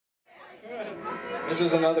This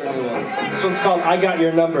is another new one. This one's called I Got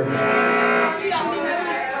Your Number.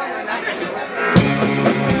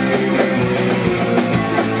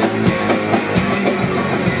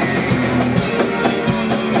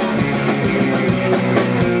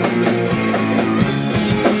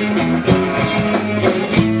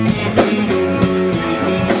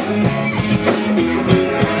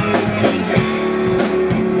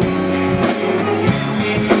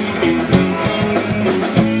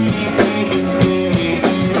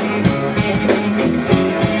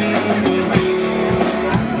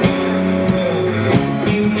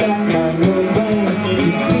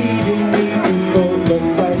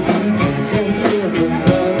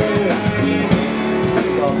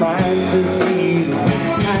 To see you,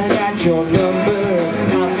 I got your number.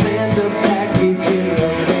 I'll send a package in the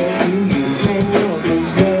mail to you, and you'll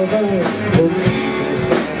discover the deepest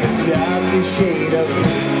and the darkest shade of me.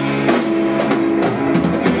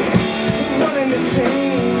 One and the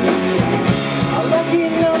same, a lucky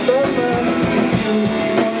number must be two.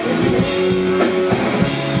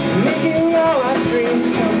 Making all our dreams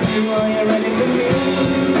come true. Are you ready for me?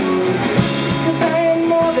 'Cause I am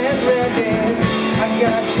more than ready. I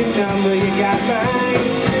got your number, you got mine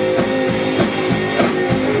too.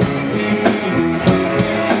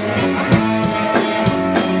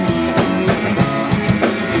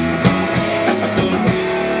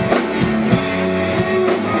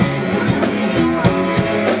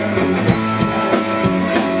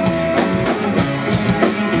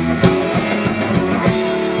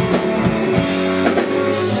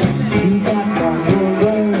 You got my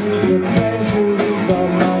number, the pleasure is all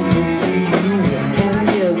mine to see you.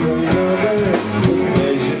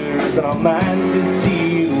 All mine to see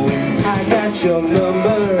you. I got your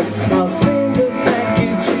number. I'll send a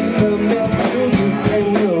package in the mail to you, and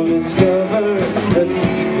you'll discover the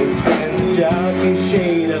deepest and darkest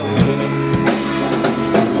shade of me.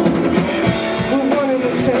 We're one and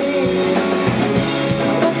the same.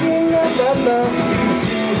 Looking up that must be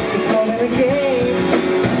two. It's more than a game.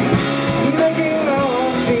 Making all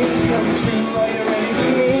our dreams come true. Are you ready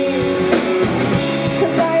for me?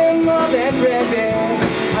 'Cause I am more than ready.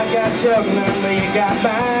 I got your number.